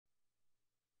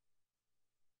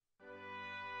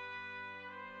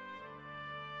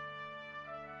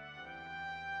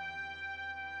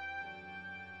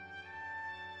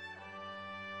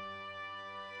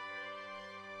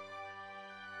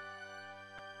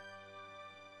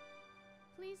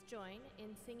Please join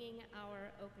in singing our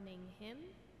opening hymn,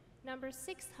 number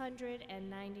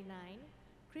 699,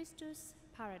 Christus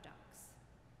Paradox.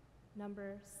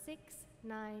 Number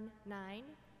 699,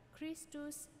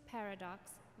 Christus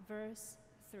Paradox, verse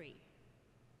 3.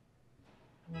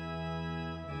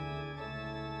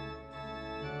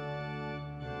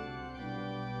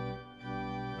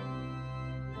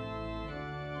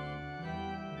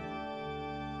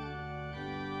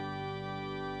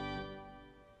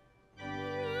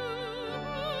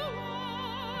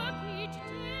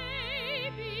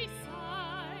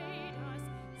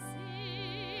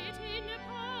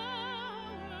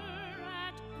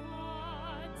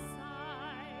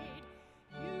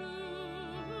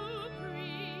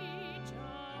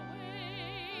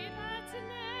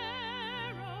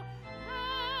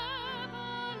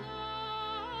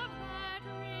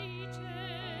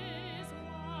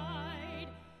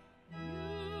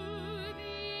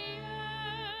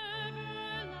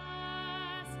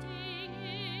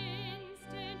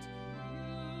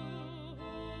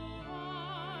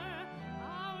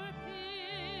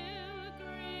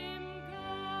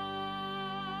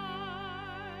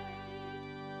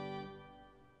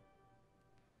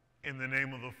 In the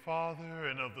name of the Father,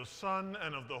 and of the Son,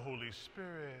 and of the Holy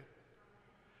Spirit,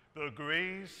 the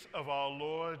grace of our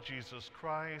Lord Jesus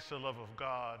Christ, the love of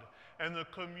God, and the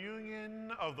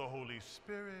communion of the Holy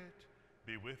Spirit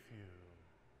be with you.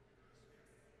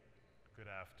 Good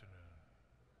afternoon.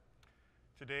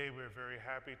 Today we're very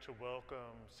happy to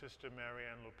welcome Sister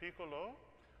Marianne Lopiccolo,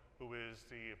 who is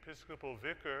the Episcopal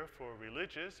Vicar for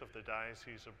Religious of the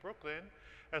Diocese of Brooklyn,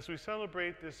 as we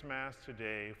celebrate this Mass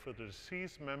today for the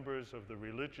deceased members of the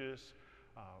religious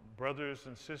brothers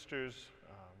and sisters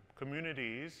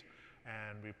communities,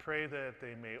 and we pray that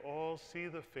they may all see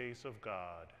the face of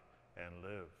God and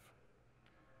live.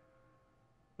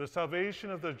 The salvation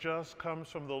of the just comes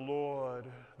from the Lord,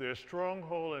 their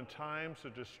stronghold in times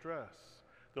of distress.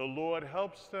 The Lord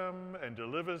helps them and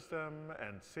delivers them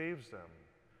and saves them,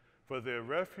 for their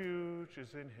refuge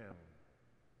is in him.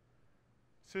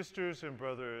 Sisters and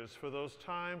brothers, for those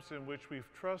times in which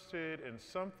we've trusted in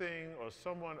something or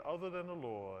someone other than the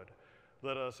Lord,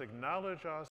 let us acknowledge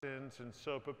our sins and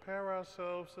so prepare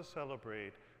ourselves to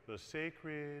celebrate the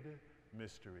sacred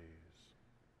mysteries.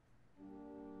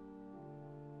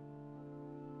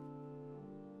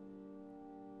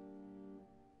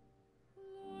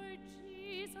 Lord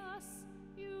Jesus,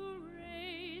 you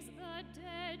raise the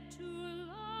dead to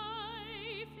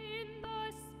life in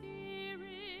the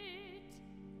Spirit.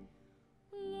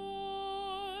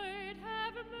 Lord,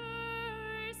 have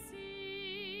mercy.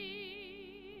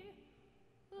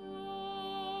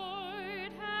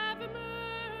 Lord, have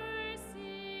mercy.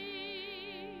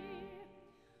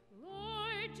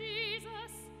 Lord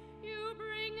Jesus, you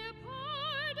bring a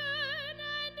pardon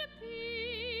and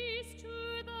peace to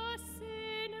the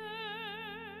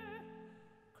sinner.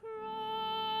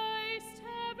 Christ,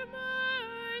 have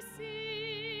mercy.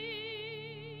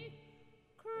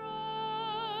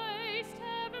 Christ,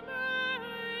 have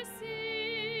mercy.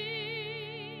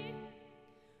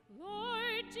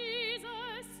 Lord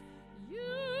Jesus,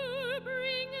 you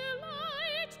bring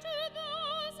light to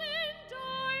those in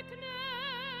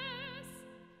darkness.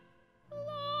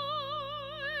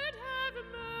 Lord, have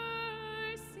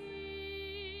mercy.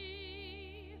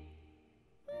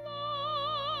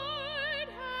 Lord,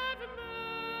 have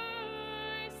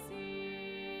mercy.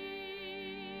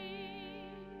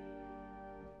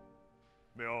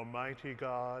 May Almighty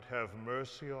God have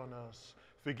mercy on us,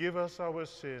 forgive us our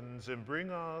sins, and bring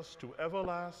us to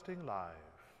everlasting life.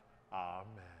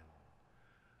 Amen.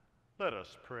 Let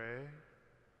us pray.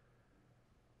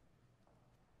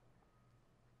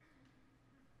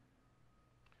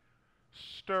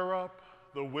 Stir up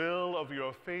the will of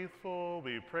your faithful,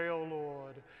 we pray, O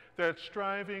Lord, that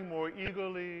striving more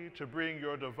eagerly to bring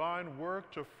your divine work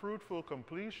to fruitful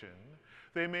completion,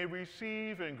 they may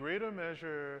receive in greater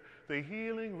measure the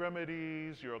healing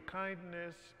remedies your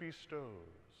kindness bestows.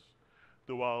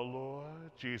 Through our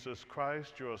Lord Jesus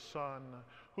Christ, your Son,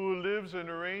 who lives and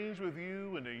reigns with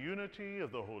you in the unity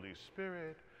of the Holy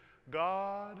Spirit,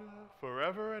 God,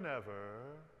 forever and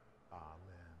ever. Amen.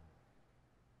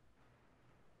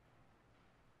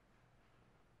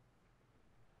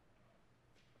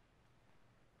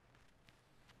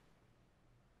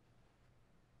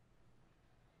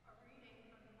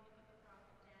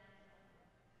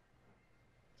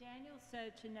 Daniel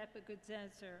said to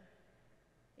Nebuchadnezzar,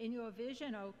 "In your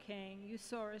vision, O king, you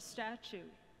saw a statue,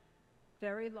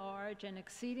 very large and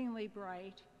exceedingly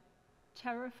bright,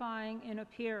 terrifying in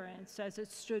appearance as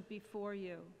it stood before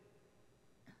you.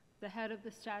 The head of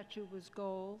the statue was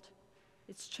gold,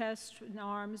 Its chest and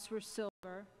arms were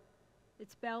silver,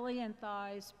 its belly and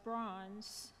thighs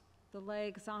bronze, the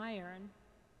legs iron,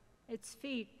 its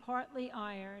feet partly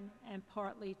iron and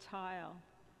partly tile.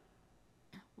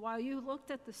 While you looked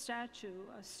at the statue,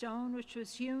 a stone which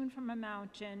was hewn from a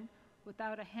mountain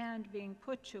without a hand being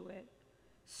put to it,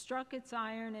 struck its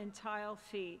iron and tile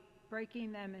feet,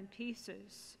 breaking them in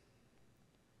pieces.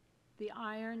 The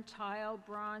iron, tile,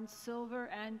 bronze, silver,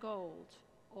 and gold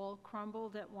all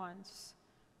crumbled at once,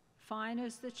 fine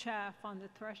as the chaff on the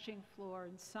threshing floor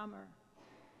in summer,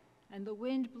 and the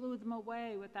wind blew them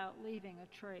away without leaving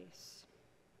a trace.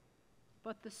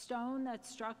 But the stone that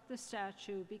struck the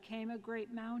statue became a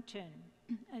great mountain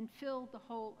and filled the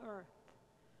whole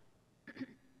earth.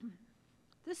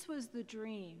 This was the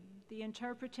dream, the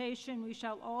interpretation we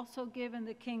shall also give in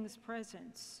the king's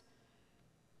presence.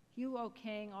 You, O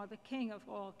king, are the king of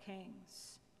all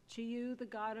kings. To you, the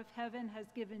God of heaven has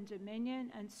given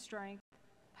dominion and strength,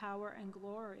 power and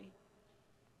glory.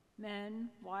 Men,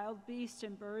 wild beasts,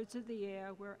 and birds of the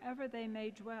air, wherever they may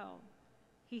dwell,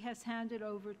 he has handed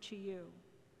over to you,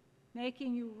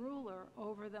 making you ruler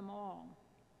over them all.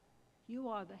 You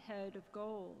are the head of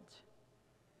gold.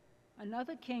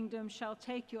 Another kingdom shall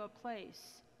take your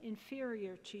place,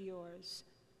 inferior to yours,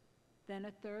 then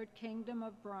a third kingdom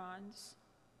of bronze,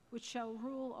 which shall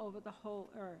rule over the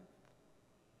whole earth.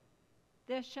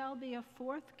 There shall be a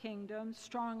fourth kingdom,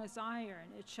 strong as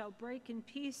iron. It shall break in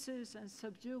pieces and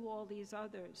subdue all these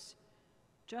others,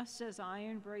 just as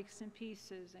iron breaks in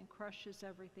pieces and crushes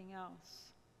everything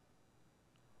else.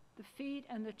 The feet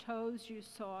and the toes you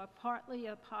saw, partly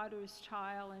of potter's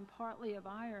tile and partly of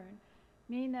iron,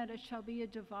 mean that it shall be a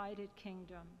divided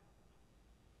kingdom,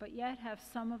 but yet have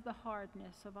some of the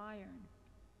hardness of iron.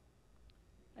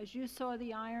 As you saw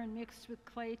the iron mixed with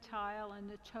clay tile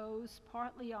and the toes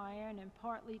partly iron and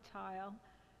partly tile,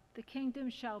 the kingdom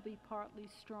shall be partly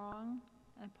strong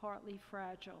and partly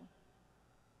fragile.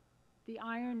 The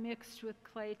iron mixed with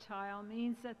clay tile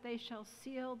means that they shall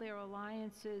seal their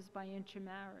alliances by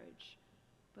intermarriage,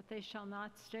 but they shall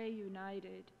not stay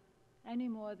united any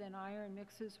more than iron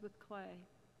mixes with clay.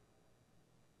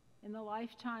 In the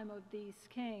lifetime of these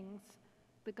kings,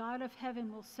 the God of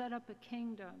heaven will set up a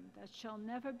kingdom that shall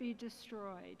never be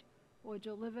destroyed or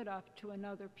delivered up to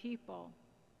another people.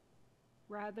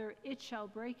 Rather, it shall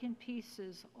break in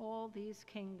pieces all these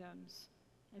kingdoms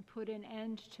and put an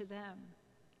end to them,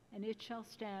 and it shall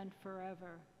stand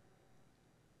forever.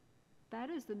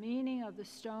 That is the meaning of the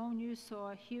stone you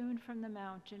saw hewn from the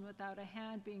mountain without a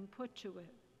hand being put to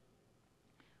it,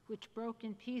 which broke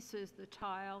in pieces the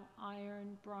tile,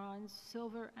 iron, bronze,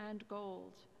 silver, and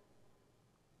gold.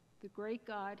 The great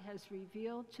God has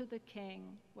revealed to the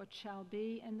king what shall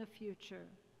be in the future.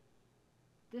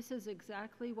 This is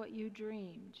exactly what you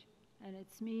dreamed, and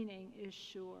its meaning is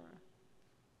sure.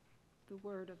 The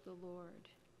word of the Lord.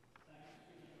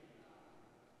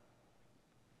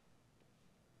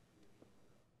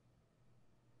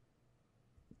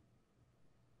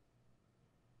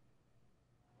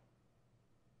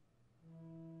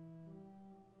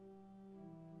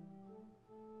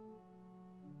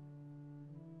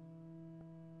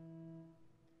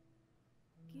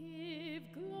 Give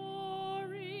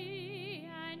glory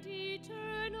and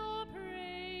eternal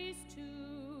praise to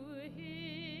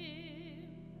him.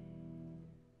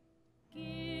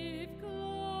 Give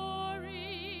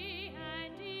glory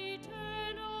and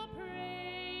eternal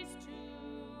praise to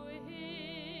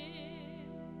him.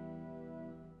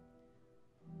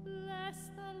 Bless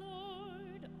the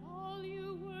Lord, all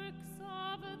you works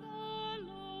of the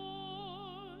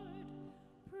Lord.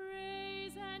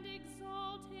 Praise and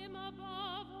exalt him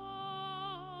above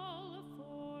all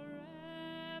forever.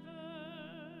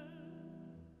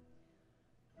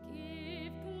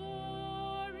 Give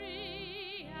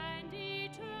glory and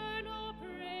eternal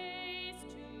praise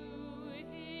to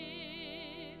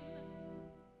him.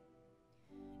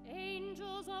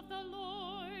 Angels of the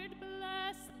Lord,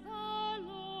 bless the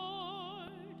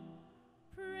Lord.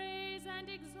 Praise and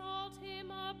exalt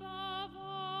him above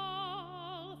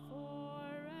all forever.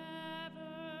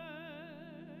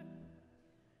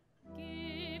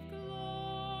 Give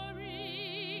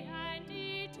glory and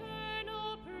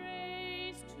eternal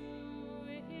praise to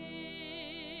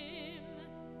him.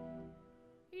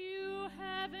 You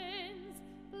heavens,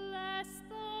 bless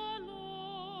the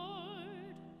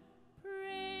Lord.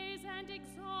 Praise and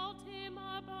exalt him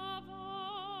above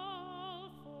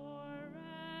all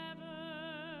forever.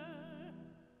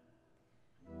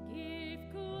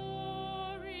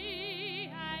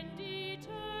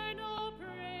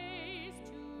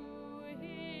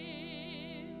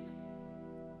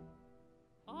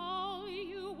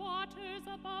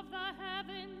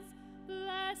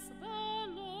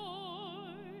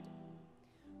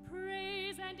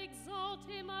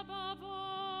 exalt him above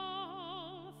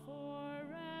all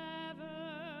forever.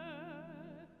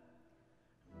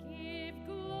 Give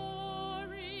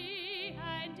glory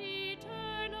and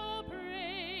eternal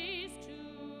praise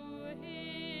to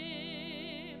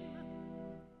him.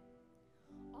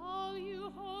 All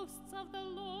you hosts of the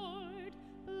Lord,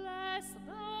 bless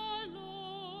the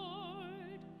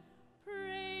Lord.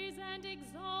 Praise and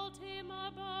exalt him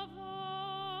above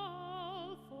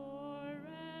all forever.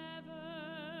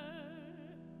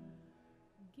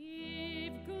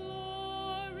 Give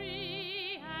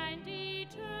glory and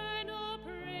eternal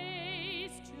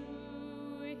praise to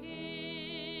him.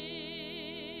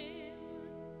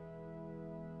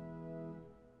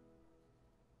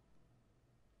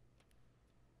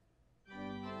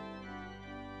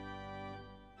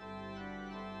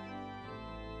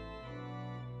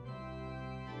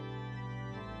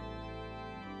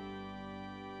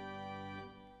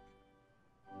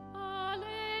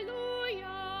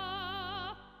 Alleluia,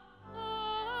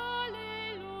 alleluia,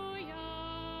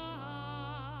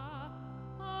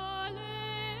 alleluia.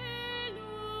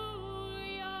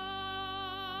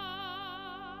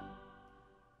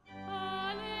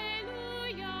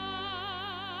 Alleluia,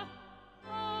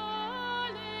 alleluia.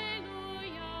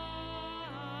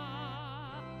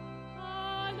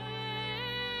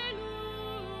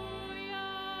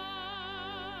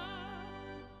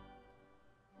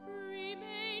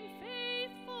 Remain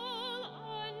faithful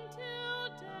until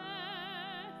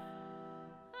death,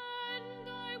 and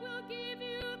I will give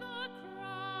you the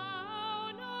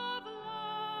crown of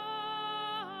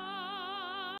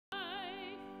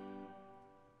life.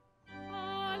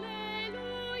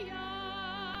 Alleluia,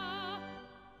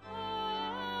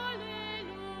 alleluia.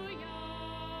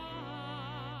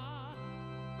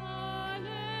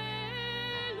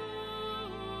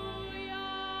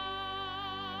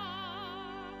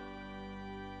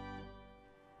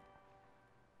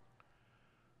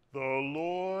 The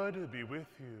Lord be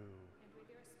with you. And with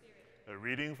your spirit. A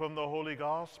reading from the Holy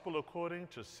Gospel according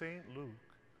to St. Luke.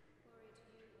 Glory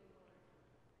to you,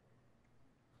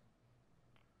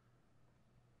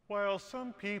 O Lord. While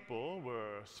some people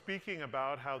were speaking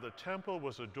about how the temple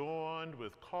was adorned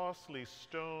with costly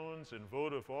stones and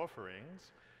votive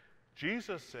offerings,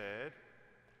 Jesus said,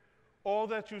 "All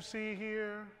that you see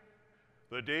here,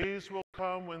 the days will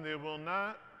come when there will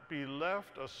not be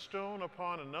left a stone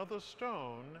upon another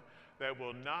stone that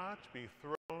will not be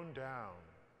thrown down."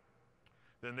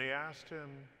 Then they asked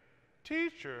him,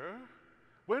 "Teacher,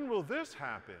 when will this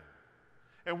happen?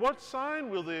 And what sign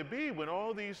will there be when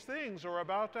all these things are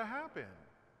about to happen?"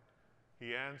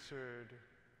 He answered,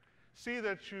 "See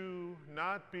that you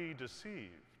not be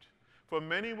deceived. For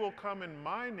many will come in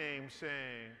my name,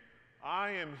 saying, 'I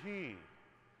am he,'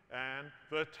 and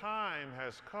 'the time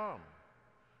has come.'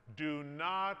 Do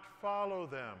not follow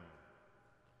them.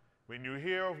 When you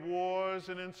hear of wars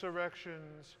and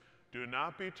insurrections, do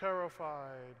not be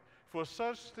terrified, for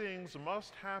such things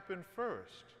must happen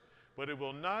first, but it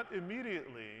will not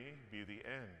immediately be the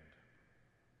end."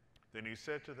 Then he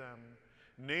said to them,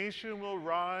 "Nation will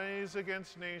rise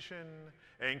against nation,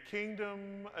 and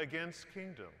kingdom against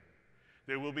kingdom.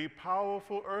 There will be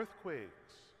powerful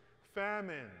earthquakes,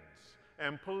 famines,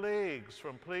 and plagues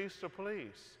from place to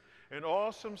place, and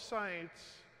awesome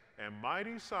sights and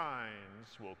mighty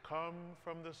signs will come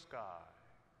from the sky."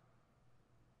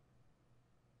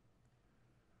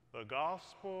 The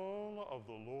Gospel of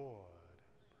the Lord.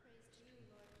 Praise to you,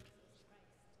 Lord Jesus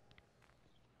Christ.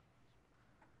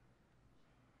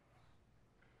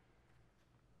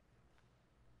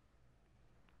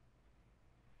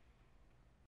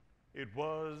 It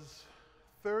was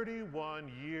 31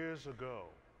 years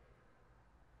ago.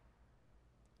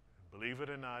 Believe it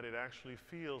or not, it actually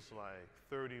feels like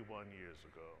 31 years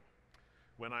ago,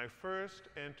 when I first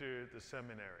entered the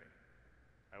seminary.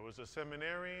 I was a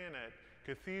seminarian at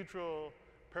Cathedral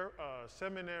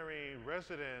Seminary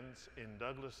Residence in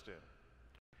Douglaston.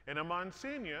 And a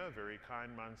Monsignor, a very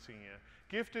kind Monsignor,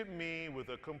 gifted me with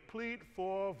a complete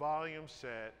 4-volume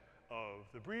set of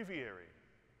the breviary,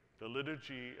 the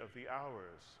Liturgy of the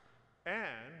Hours.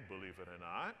 And, believe it or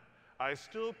not, I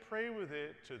still pray with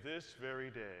it to this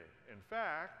very day. In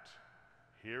fact,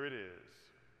 here it is.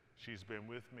 She's been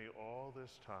with me all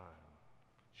this time.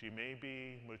 She may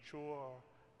be mature,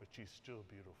 but she's still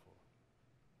beautiful.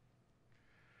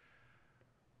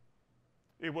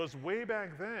 It was way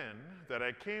back then that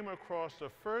I came across the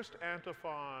first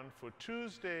antiphon for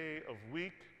Tuesday of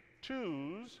week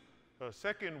 2's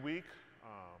second week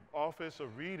office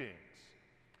of readings.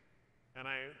 And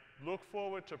I look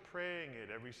forward to praying it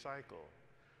every cycle.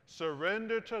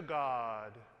 Surrender to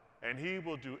God, and He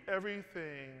will do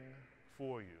everything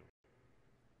for you.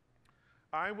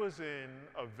 I was in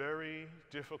a very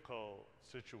difficult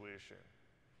situation.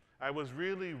 I was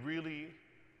really, really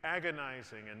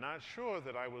agonizing and not sure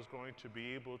that I was going to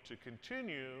be able to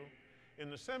continue in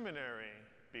the seminary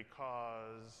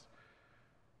because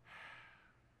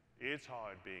it's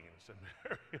hard being in the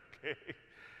seminary, okay?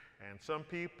 And some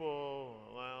people,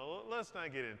 well, let's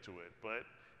not get into it, but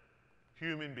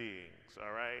human beings,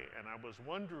 all right? And I was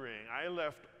wondering, I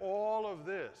left all of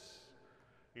this.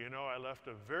 You know, I left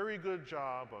a very good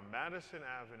job on Madison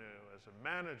Avenue as a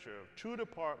manager of 2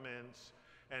 departments,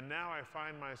 and now I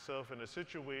find myself in a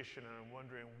situation and I'm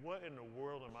wondering, what in the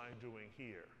world am I doing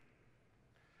here?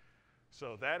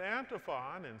 So that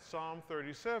antiphon in Psalm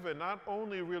 37 not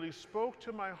only really spoke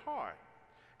to my heart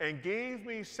and gave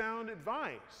me sound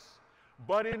advice,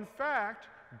 but in fact,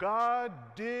 God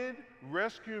did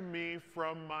rescue me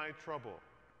from my trouble.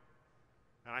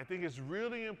 And I think it's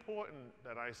really important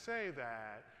that I say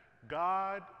that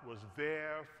God was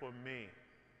there for me.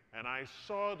 And I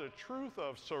saw the truth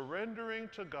of surrendering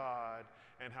to God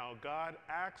and how God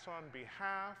acts on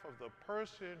behalf of the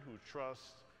person who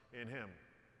trusts in him.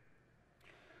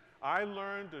 I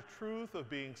learned the truth of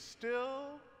being still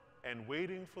and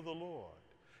waiting for the Lord.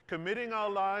 Committing our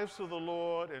lives to the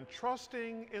Lord and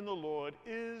trusting in the Lord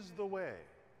is the way.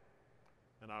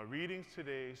 And our readings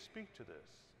today speak to this.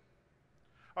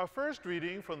 Our first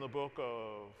reading from the book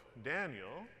of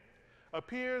Daniel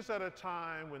appears at a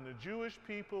time when the Jewish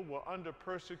people were under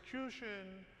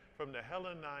persecution from the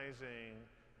Hellenizing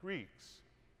Greeks.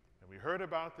 And we heard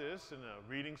about this in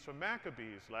the readings from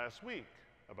Maccabees last week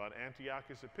about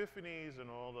Antiochus Epiphanes and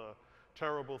all the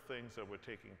terrible things that were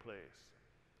taking place.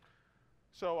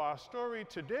 So our story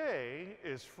today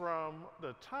is from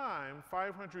the time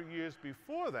 500 years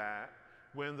before that,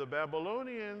 when the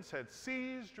Babylonians had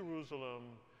seized Jerusalem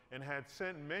and had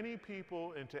sent many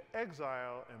people into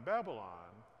exile in Babylon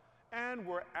and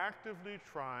were actively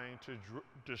trying to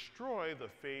destroy the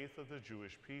faith of the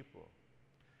Jewish people.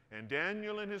 And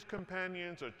Daniel and his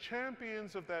companions are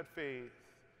champions of that faith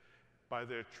by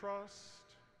their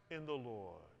trust in the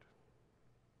Lord.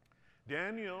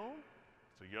 Daniel,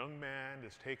 as a young man,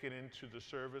 is taken into the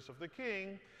service of the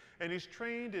king, and he's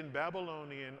trained in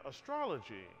Babylonian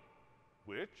astrology,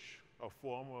 which a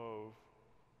form of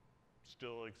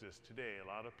still exists today. A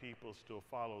lot of people still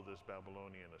follow this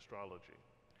Babylonian astrology.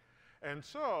 And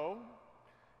so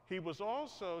he was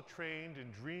also trained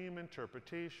in dream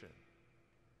interpretation.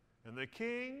 And the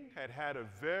king had had a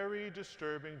very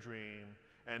disturbing dream,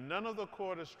 and none of the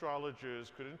court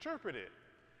astrologers could interpret it.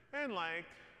 And like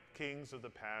kings of the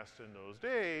past in those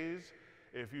days,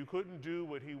 if you couldn't do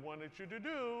what he wanted you to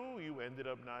do, you ended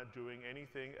up not doing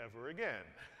anything ever again,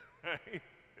 right?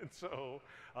 And so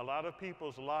a lot of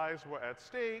people's lives were at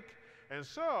stake. And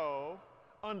so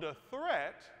under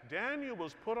threat, Daniel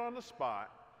was put on the spot,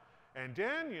 and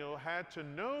Daniel had to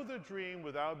know the dream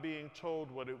without being told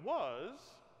what it was,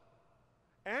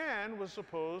 and was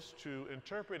supposed to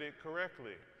interpret it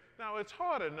correctly. Now, it's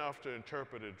hard enough to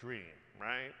interpret a dream,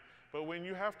 right? But when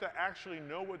you have to actually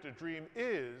know what the dream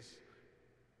is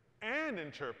and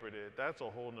interpret it, that's a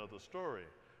whole nother story.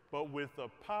 But with the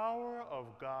power of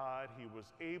God, he was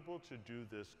able to do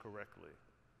this correctly.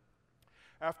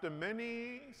 After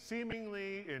many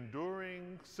seemingly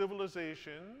enduring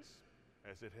civilizations,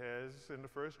 as it has in the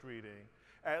first reading,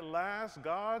 at last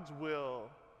God's will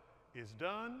is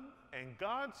done, and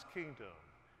God's kingdom,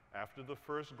 after the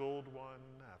first gold one,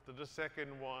 after the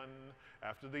second one,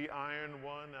 after the iron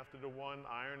one, after the one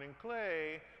iron and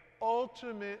clay,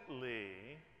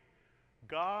 ultimately,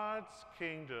 God's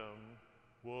kingdom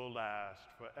will last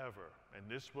forever. And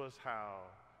this was how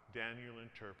Daniel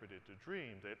interpreted the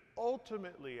dream, that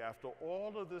ultimately, after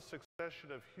all of this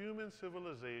succession of human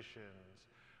civilizations,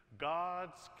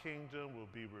 God's kingdom will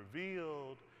be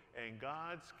revealed, and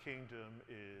God's kingdom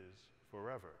is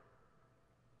forever.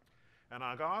 In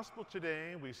our gospel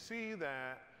today, we see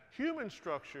that human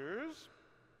structures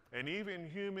and even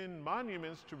human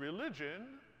monuments to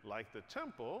religion, like the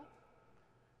temple,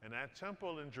 and that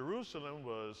temple in Jerusalem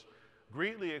was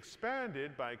greatly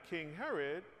expanded by King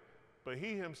Herod, but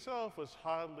he himself was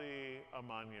hardly a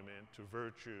monument to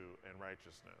virtue and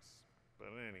righteousness. But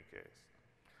in any case,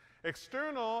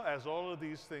 external as all of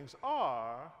these things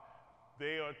are,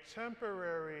 they are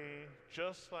temporary,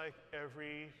 just like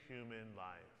every human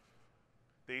life.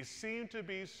 They seem to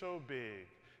be so big,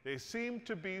 they seem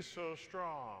to be so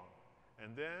strong,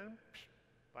 and then,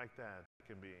 like that,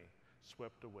 they can be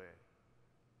swept away.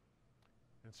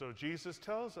 And so Jesus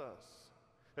tells us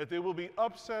that there will be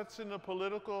upsets in the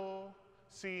political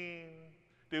scene,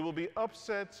 there will be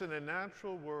upsets in the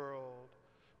natural world,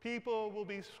 People will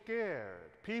be scared.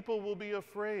 People will be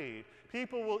afraid.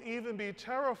 People will even be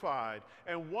terrified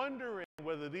and wondering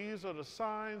whether these are the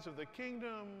signs of the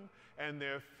kingdom, and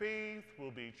their faith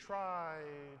will be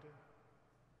tried.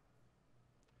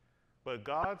 But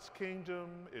God's kingdom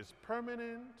is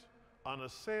permanent,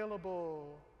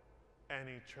 unassailable, and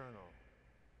eternal.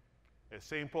 As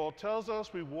St. Paul tells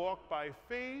us, we walk by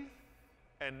faith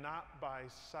and not by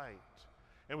sight.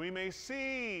 And we may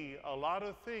see a lot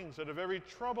of things that are very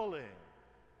troubling,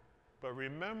 but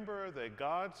remember that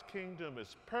God's kingdom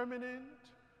is permanent,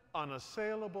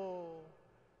 unassailable,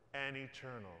 and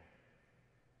eternal.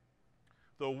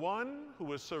 The one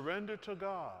who is surrendered to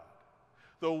God,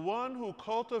 the one who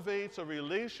cultivates a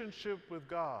relationship with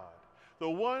God, the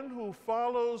one who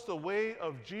follows the way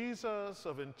of Jesus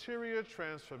of interior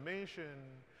transformation,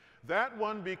 that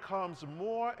one becomes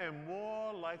more and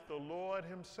more like the Lord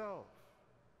himself.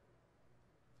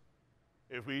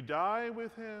 If we die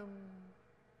with him,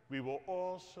 we will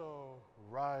also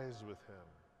rise with him.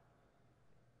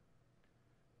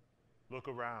 Look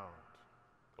around.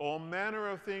 All manner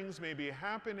of things may be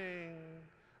happening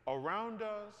around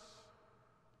us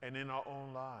and in our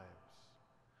own lives.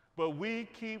 But we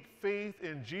keep faith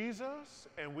in Jesus,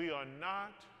 and we are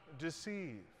not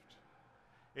deceived.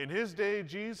 In his day,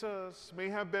 Jesus may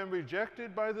have been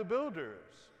rejected by the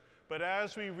builders, but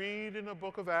as we read in the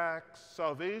book of Acts,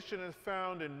 salvation is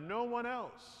found in no one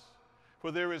else,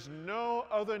 for there is no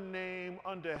other name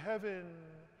under heaven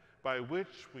by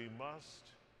which we must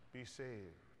be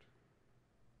saved.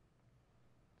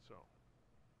 So,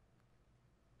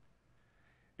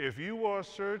 if you are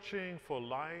searching for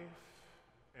life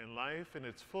and life in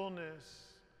its fullness,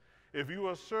 if you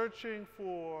are searching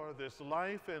for this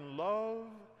life in love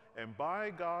and by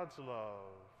God's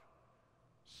love,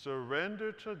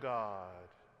 surrender to God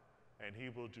and he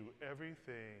will do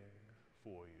everything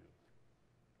for you.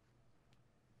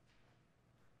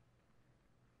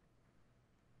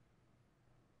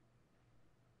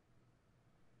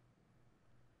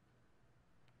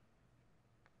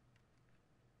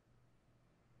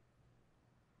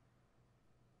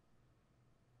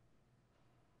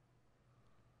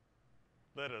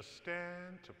 Let us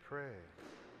stand to pray.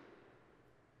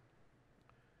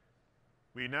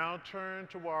 We now turn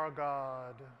to our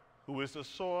God, who is the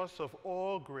source of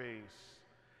all grace,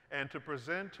 and to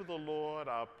present to the Lord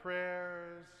our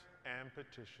prayers and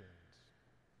petitions.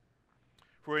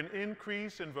 For an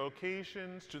increase in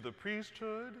vocations to the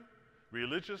priesthood,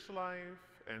 religious life,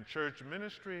 and church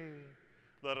ministry,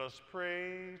 let us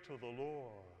pray to the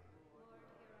Lord.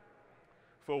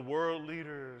 For world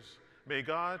leaders, may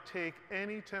God take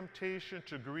any temptation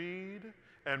to greed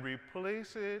and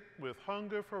replace it with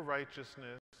hunger for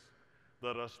righteousness.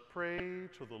 Let us pray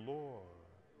to the Lord.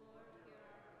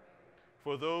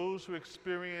 For those who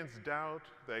experience doubt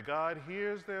that God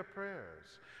hears their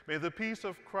prayers, may the peace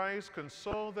of Christ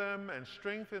console them and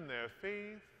strengthen their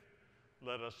faith.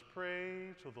 Let us pray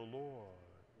to the Lord.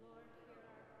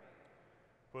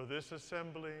 For this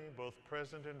assembly, both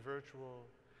present and virtual,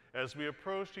 as we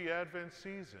approach the Advent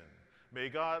season, may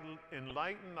God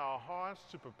enlighten our hearts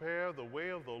to prepare the way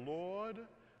of the Lord.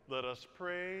 Let us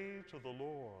pray to the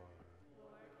Lord.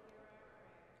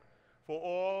 For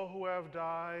all who have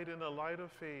died in the light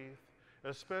of faith,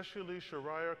 especially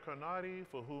Shariah Karnati,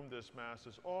 for whom this Mass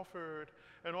is offered,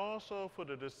 and also for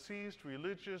the deceased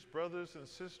religious brothers and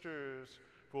sisters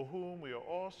for whom we are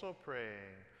also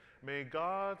praying, may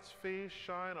God's face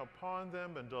shine upon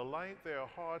them and delight their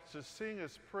hearts to sing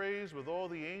his praise with all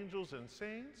the angels and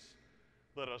saints.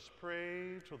 Let us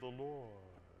pray to the Lord. Lord,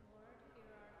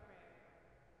 hear our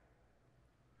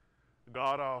prayer.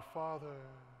 God our Father,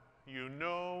 you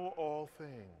know all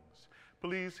things.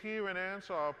 Please hear and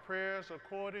answer our prayers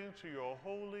according to your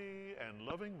holy and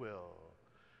loving will.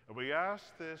 And we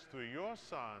ask this through your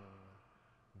Son,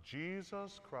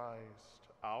 Jesus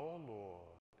Christ, our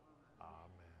Lord.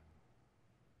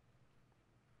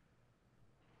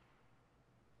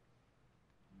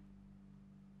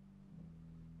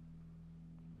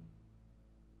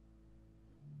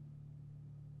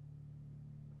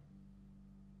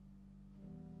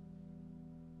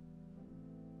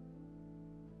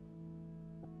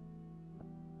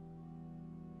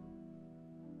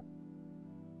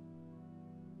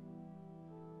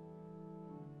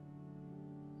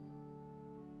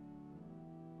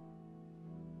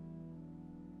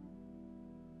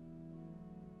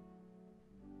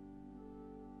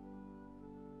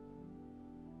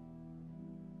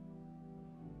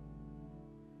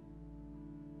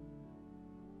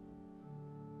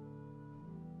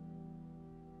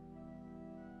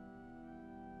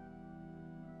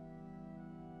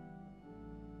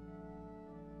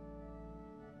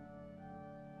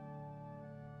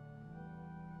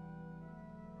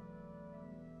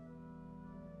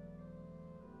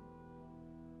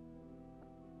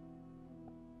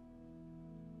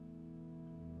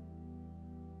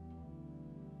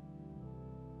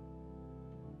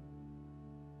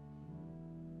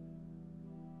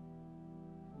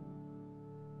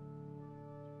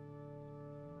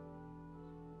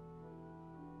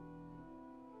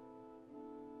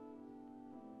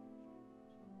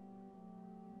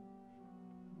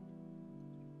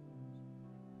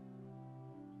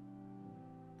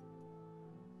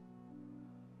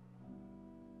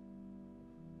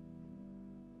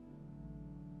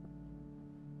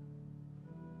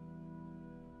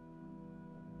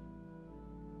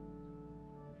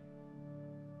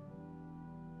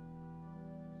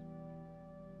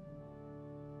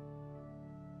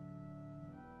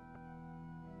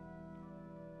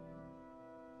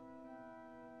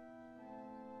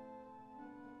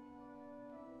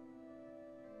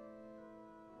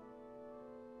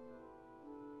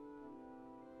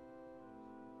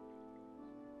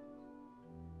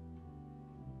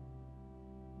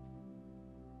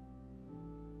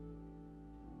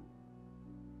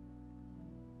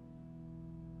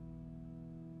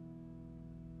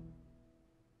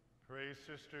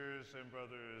 pray, sisters and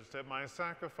brothers, that my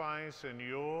sacrifice and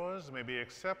yours may be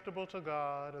acceptable to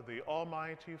God, the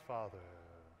Almighty Father.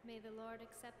 May the Lord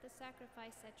accept the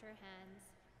sacrifice at your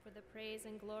hands for the praise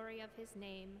and glory of his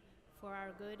name, for our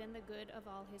good and the good of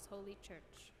all his holy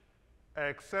church.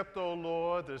 Accept, O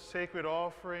Lord, the sacred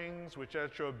offerings which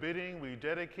at your bidding we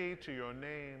dedicate to your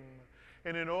name,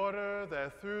 and in order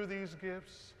that through these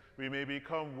gifts we may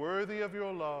become worthy of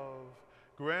your love,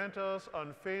 grant us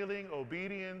unfailing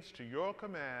obedience to your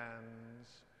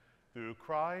commands, through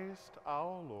Christ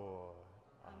our Lord.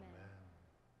 Amen.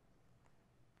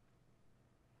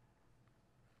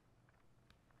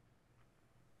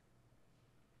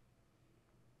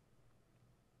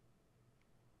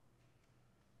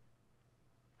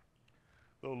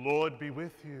 The Lord be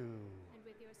with you. And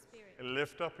with your spirit, And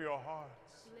lift up your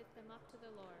hearts. lift them up to the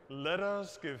Lord. Let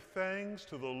us give thanks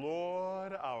to the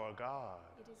Lord our God.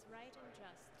 It is right and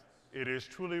just. It is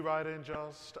truly right and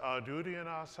just, our duty and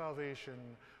our salvation,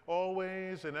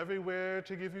 always and everywhere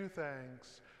to give you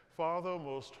thanks, Father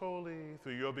most holy,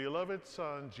 through your beloved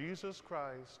Son, Jesus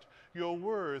Christ, your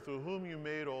Word, through whom you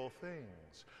made all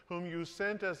things, whom you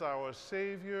sent as our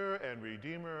Savior and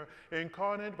Redeemer,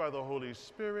 incarnate by the Holy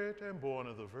Spirit and born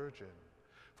of the Virgin.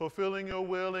 Fulfilling your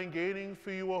will and gaining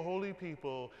for you a holy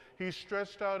people, he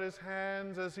stretched out his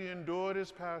hands as he endured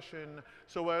his passion,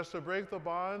 so as to break the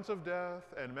bonds of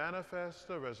death and manifest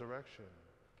the resurrection.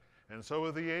 And so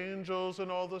with the angels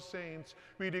and all the saints,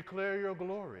 we declare your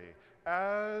glory,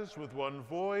 as with one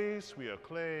voice we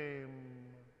acclaim,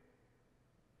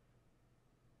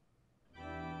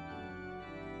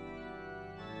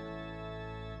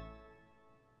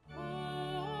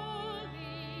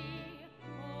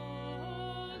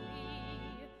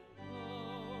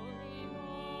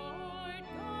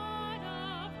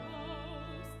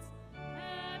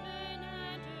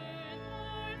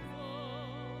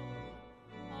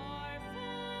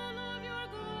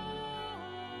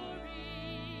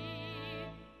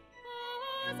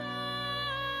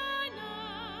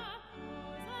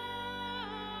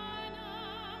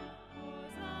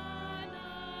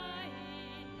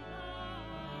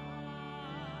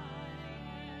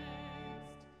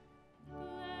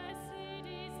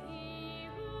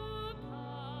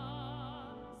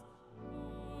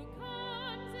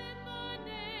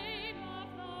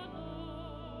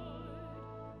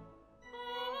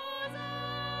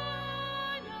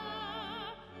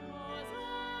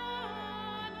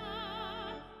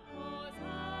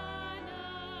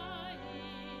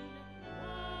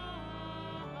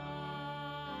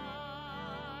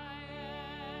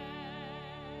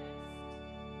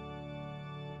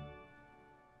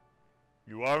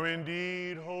 You are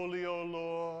indeed holy, O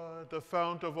Lord, the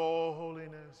fount of all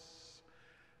holiness.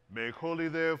 Make holy,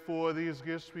 therefore, these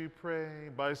gifts, we pray,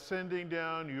 by sending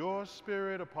down your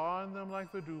Spirit upon them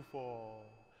like the dewfall,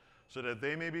 so that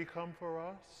they may become for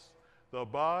us the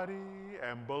body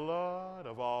and blood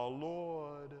of our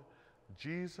Lord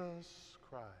Jesus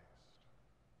Christ.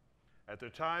 At the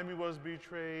time he was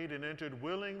betrayed and entered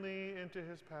willingly into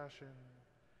his passion,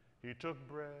 he took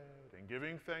bread and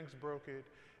giving thanks broke it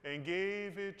and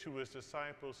gave it to his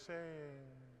disciples, saying,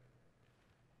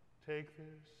 "Take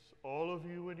this, all of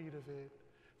you, and eat of it,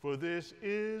 for this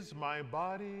is my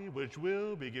body which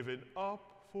will be given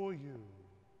up for you."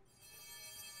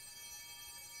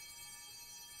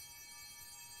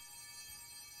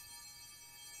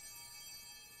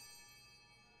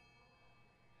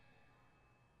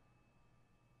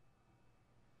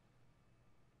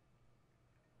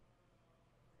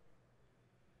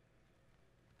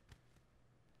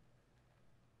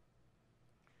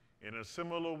 In a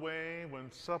similar way,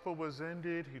 when supper was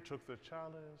ended, he took the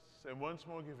chalice, and once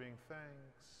more giving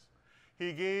thanks,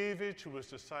 he gave it to his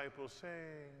disciples,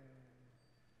 saying,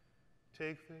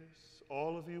 "Take this,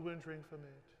 all of you, and drink from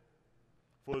it,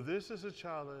 for this is a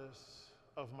chalice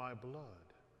of my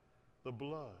blood, the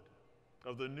blood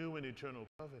of the new and eternal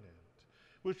covenant,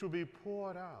 which will be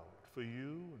poured out for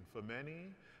you and for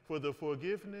many for the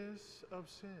forgiveness of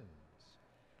sins.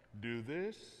 Do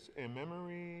this in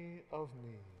memory of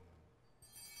me."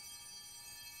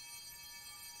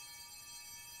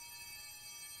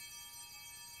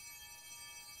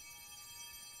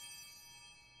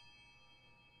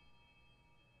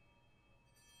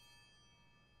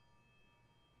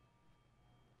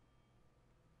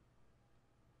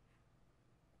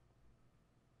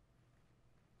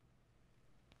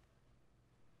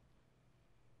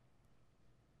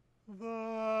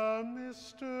 The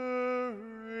mystery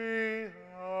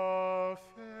of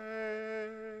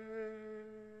faith.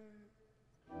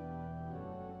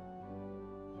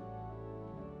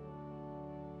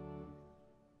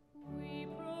 We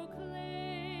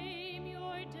proclaim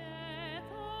your death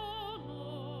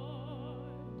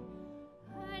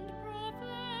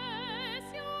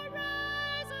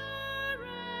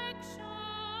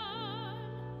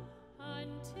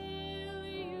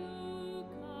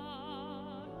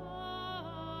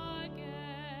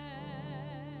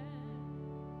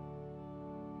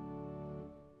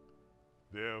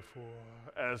Therefore,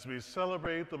 as we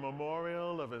celebrate the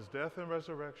memorial of his death and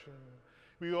resurrection,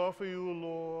 we offer you,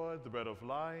 Lord, the bread of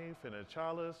life and a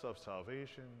chalice of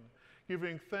salvation,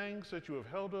 giving thanks that you have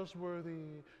held us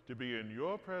worthy to be in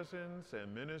your presence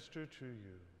and minister to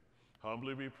you.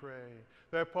 Humbly we pray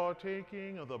that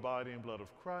partaking of the body and blood of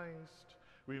Christ,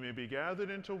 we may be gathered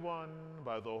into one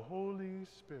by the Holy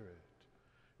Spirit.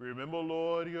 Remember,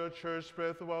 Lord, your church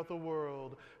spread throughout the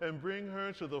world, and bring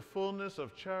her to the fullness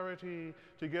of charity,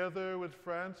 together with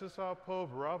Francis our Pope,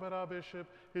 Robert our Bishop,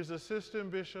 his assistant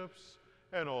bishops,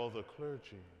 and all the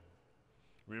clergy.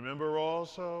 Remember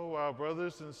also our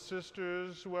brothers and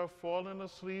sisters who have fallen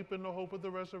asleep in the hope of the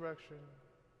resurrection,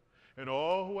 and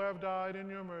all who have died in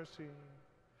your mercy.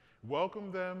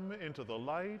 Welcome them into the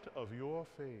light of your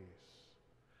face.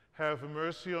 Have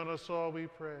mercy on us all, we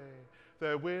pray,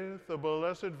 that with the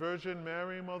Blessed Virgin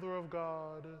Mary, Mother of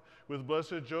God, with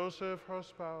blessed Joseph, her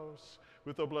spouse,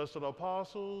 with the blessed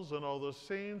apostles and all the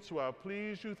saints who have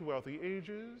pleased you throughout the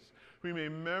ages, we may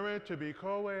merit to be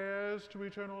co-heirs to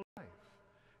eternal life,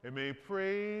 and may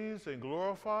praise and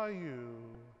glorify you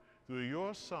through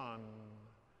your Son,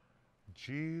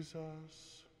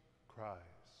 Jesus Christ.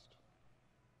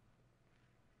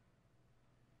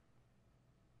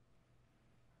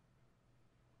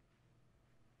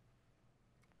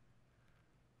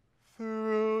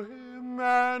 Through him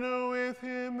and with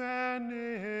him and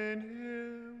in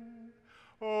him,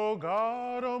 O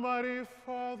God, Almighty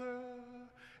Father,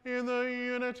 in the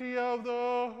unity of the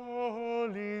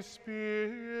Holy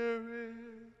Spirit,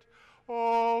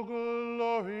 all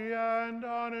glory and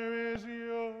honor is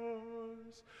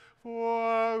yours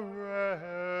forever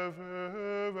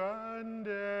and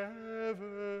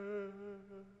ever.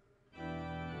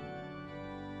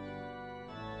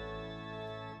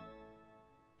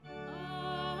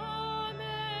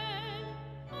 Amen.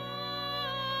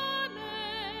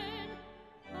 Amen.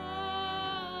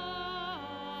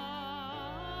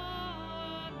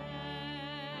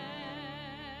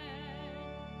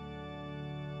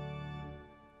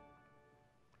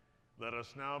 Let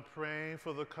us now pray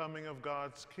for the coming of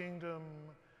God's kingdom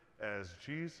as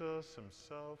Jesus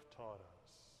himself taught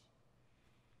us.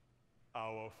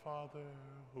 Our Father,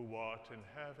 who art in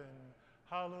heaven,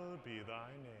 hallowed be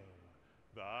thy name.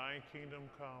 Thy kingdom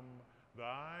come,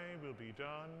 thy will be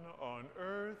done on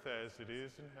earth as it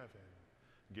is in heaven.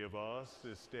 Give us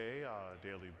this day our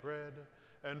daily bread,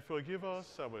 and forgive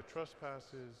us our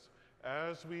trespasses,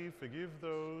 as we forgive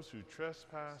those who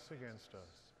trespass against us.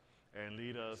 And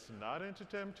lead us not into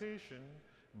temptation,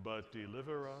 but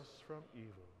deliver us from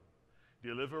evil.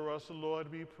 Deliver us,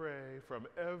 Lord, we pray, from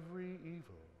every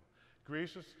evil.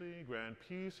 Graciously grant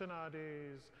peace in our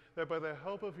days, that by the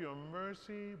help of your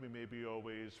mercy we may be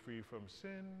always free from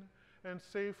sin and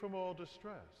safe from all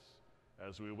distress,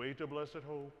 as we wait the blessed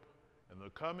hope and the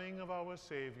coming of our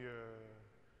Savior,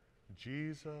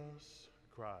 Jesus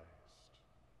Christ.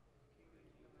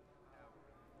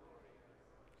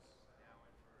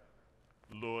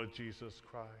 Lord Jesus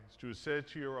Christ, who said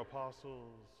to your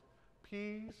apostles,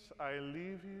 "Peace I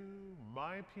leave you,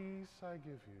 my peace I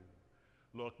give you,"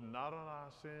 look not on our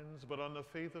sins, but on the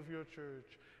faith of your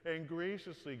church, and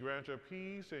graciously grant her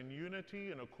peace and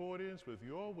unity in accordance with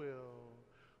your will,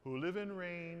 who live and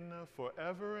reign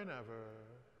forever and ever.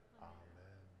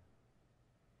 Amen.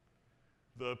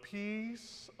 The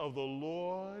peace of the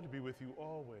Lord be with you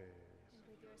always.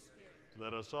 With your spirit.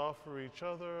 Let us offer each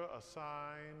other a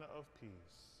sign of peace.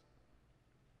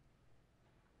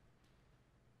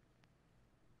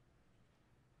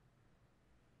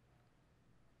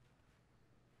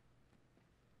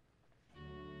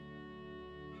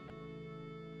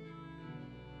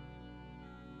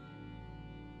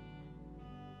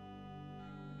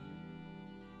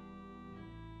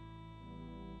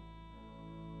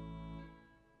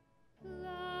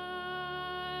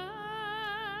 Lamb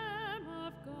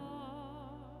of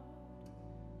God,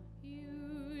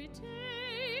 you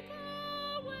take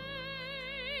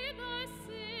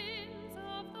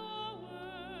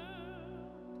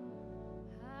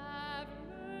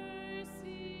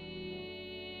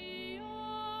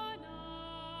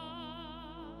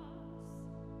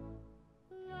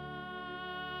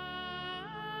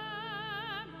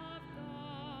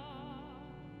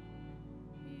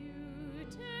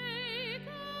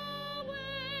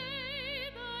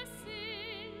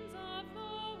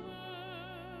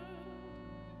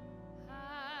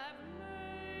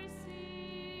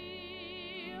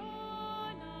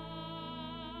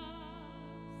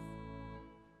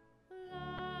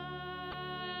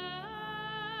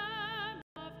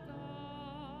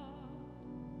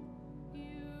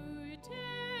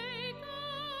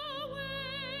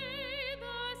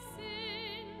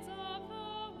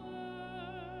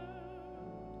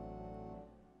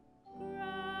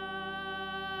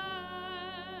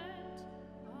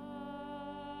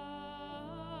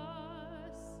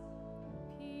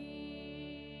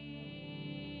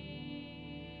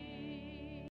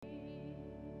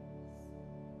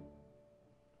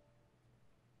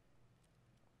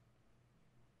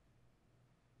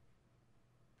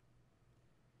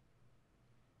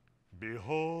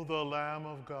Behold the Lamb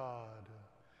of God.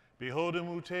 Behold him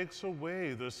who takes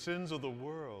away the sins of the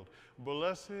world.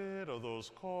 Blessed are those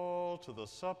called to the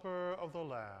supper of the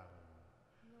Lamb.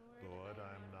 Lord,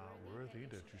 I am not worthy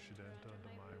that you should enter under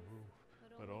my roof,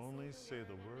 but only say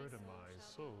the word and my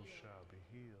soul shall be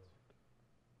healed.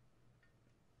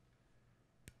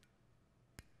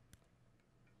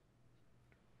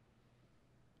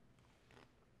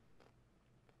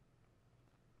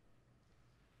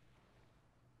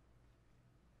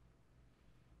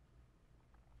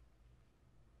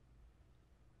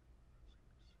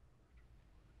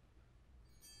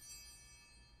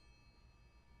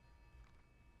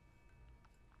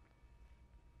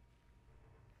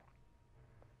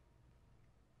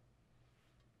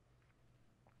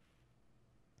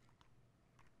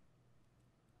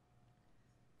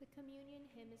 The communion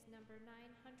hymn is number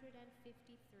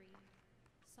 953,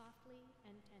 Softly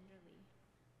and Tenderly.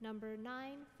 Number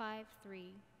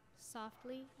 953,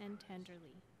 Softly and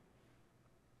Tenderly.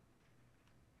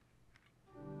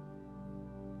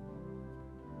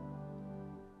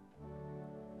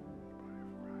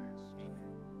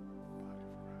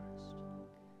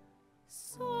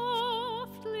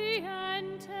 Softly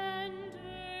and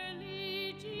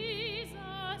tenderly,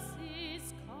 Jesus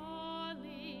is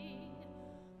calling,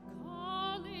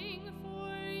 calling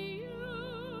for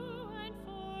you and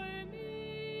for me.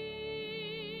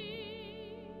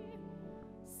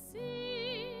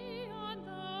 See on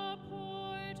the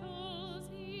portals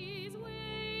he's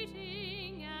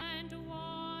waiting and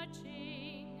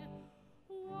watching,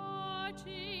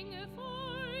 watching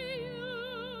for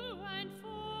you and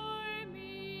for me.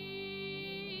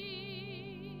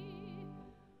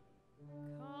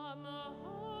 Come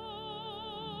home,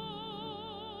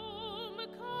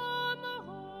 come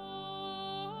home,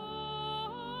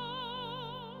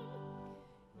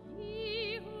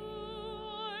 ye who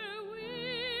are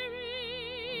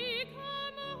weary,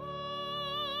 come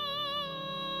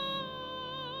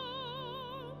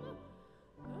home.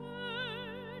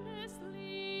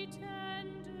 Earnestly,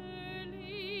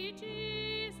 tenderly,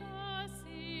 Jesus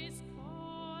is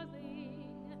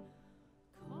calling,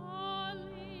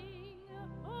 calling,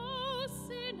 oh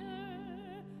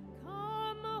sinner,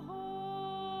 come home.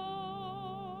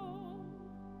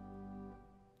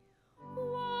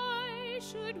 Why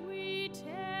should we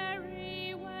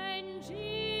tarry when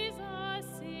Jesus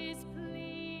is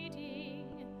pleading,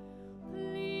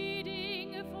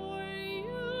 pleading for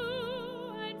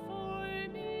you and for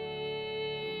me?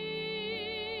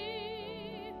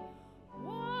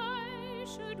 Why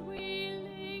should we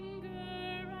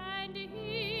linger and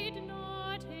heed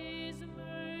not his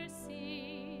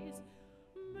mercies,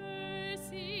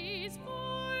 mercies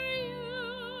for you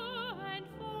and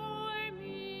for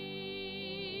me?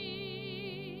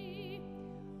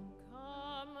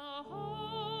 Come home,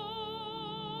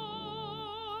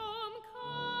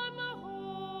 come home,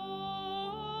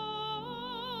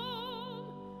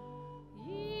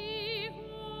 ye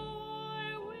who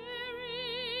are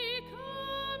weary,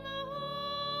 come home.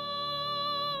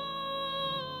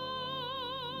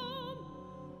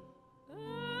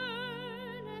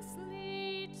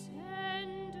 Earnestly,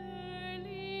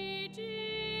 tenderly,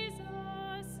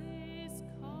 Jesus is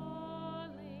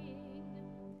calling,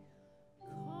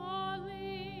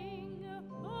 calling,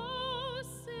 oh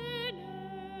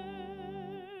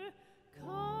sinner,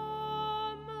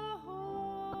 come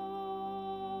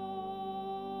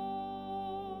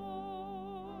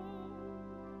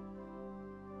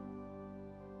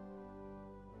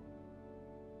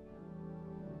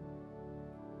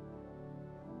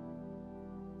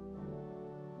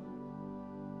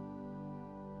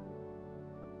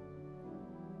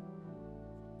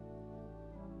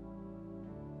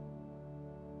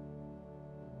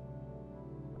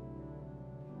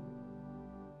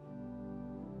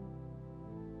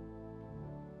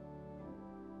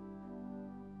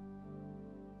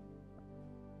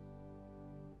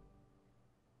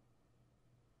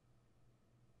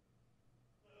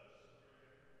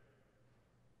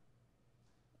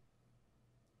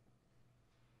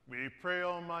We pray,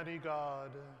 Almighty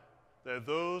God, that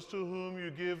those to whom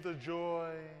you give the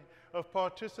joy of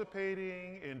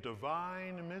participating in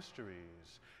divine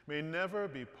mysteries may never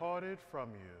be parted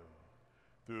from you.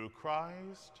 Through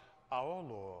Christ our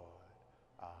Lord.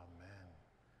 Amen.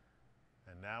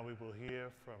 And now we will hear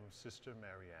from Sister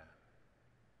Marianne.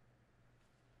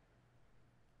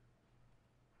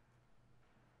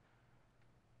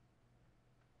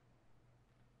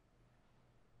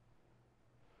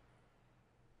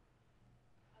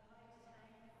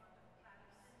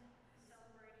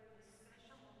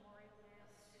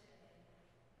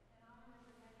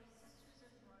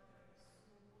 Sisters and brothers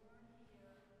who were born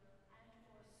here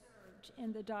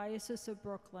in the Diocese of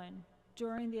Brooklyn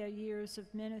during their years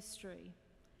of ministry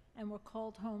and were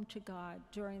called home to God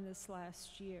during this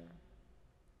last year.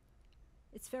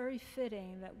 It's very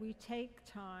fitting that we take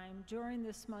time during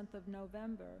this month of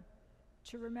November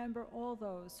to remember all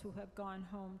those who have gone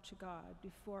home to God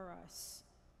before us,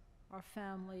 our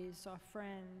families, our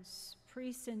friends,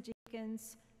 priests and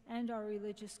deacons, and our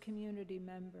religious community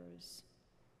members.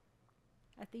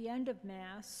 At the end of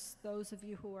Mass, those of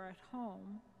you who are at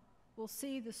home will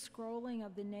see the scrolling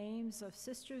of the names of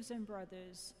sisters and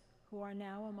brothers who are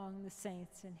now among the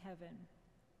saints in heaven.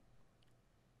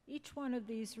 Each one of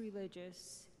these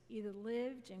religious either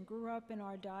lived and grew up in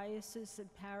our dioceses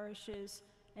and parishes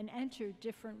and entered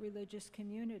different religious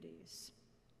communities.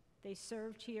 They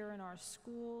served here in our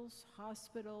schools,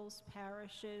 hospitals,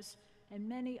 parishes, and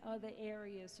many other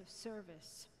areas of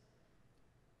service.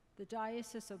 The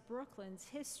Diocese of Brooklyn's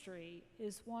history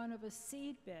is one of a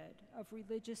seedbed of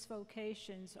religious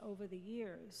vocations over the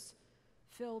years,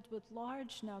 filled with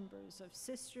large numbers of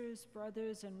sisters,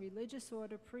 brothers, and religious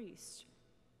order priests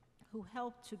who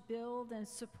helped to build and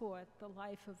support the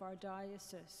life of our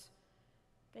diocese.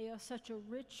 They are such a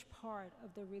rich part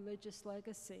of the religious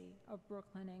legacy of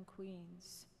Brooklyn and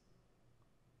Queens.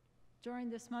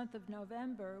 During this month of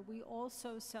November, we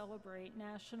also celebrate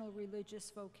National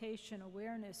Religious Vocation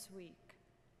Awareness Week,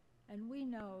 and we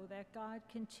know that God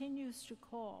continues to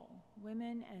call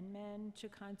women and men to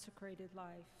consecrated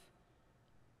life.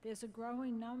 There's a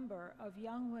growing number of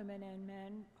young women and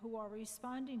men who are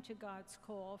responding to God's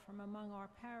call from among our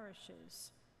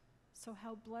parishes, so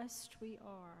how blessed we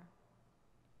are.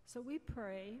 So we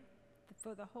pray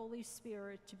for the Holy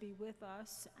Spirit to be with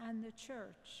us and the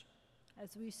Church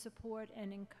as we support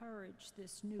and encourage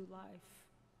this new life.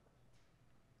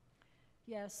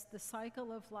 Yes, the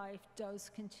cycle of life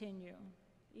does continue,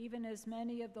 even as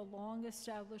many of the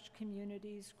long-established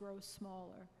communities grow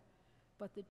smaller.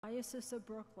 But the Diocese of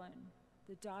Brooklyn,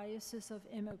 the Diocese of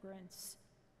Immigrants,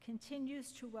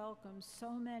 continues to welcome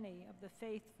so many of the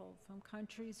faithful from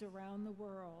countries around the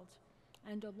world,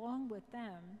 and along with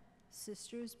them,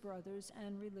 sisters, brothers,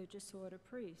 and religious order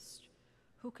priests,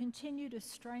 who continue to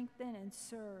strengthen and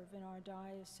serve in our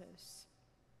diocese.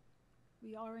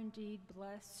 We are indeed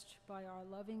blessed by our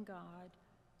loving God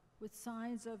with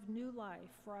signs of new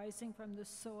life rising from the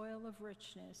soil of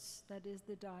richness that is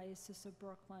the Diocese of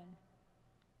Brooklyn.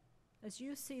 As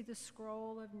you see the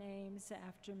scroll of names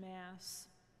after Mass,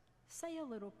 say a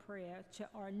little prayer to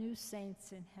our new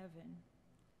saints in heaven,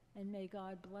 and may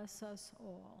God bless us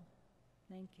all.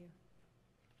 Thank you.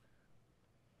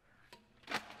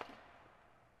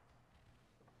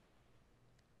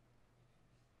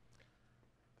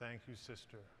 Thank you,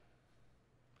 sister.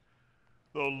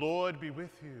 The Lord be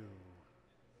with you,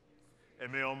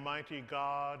 and may Almighty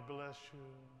God bless you,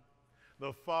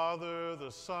 the Father, the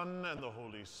Son, and the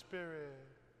Holy Spirit.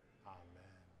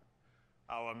 Amen.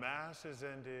 Our Mass is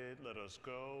ended. Let us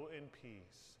go in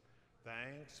peace.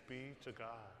 Thanks be to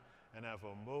God, and have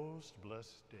a most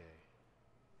blessed day.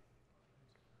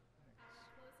 Our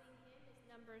closing hymn is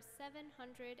number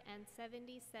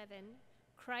 777,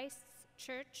 Christ's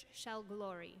Church Shall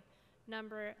Glory.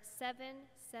 Number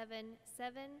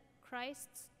 777,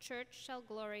 Christ's Church Shall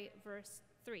Glory, verse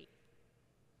 3.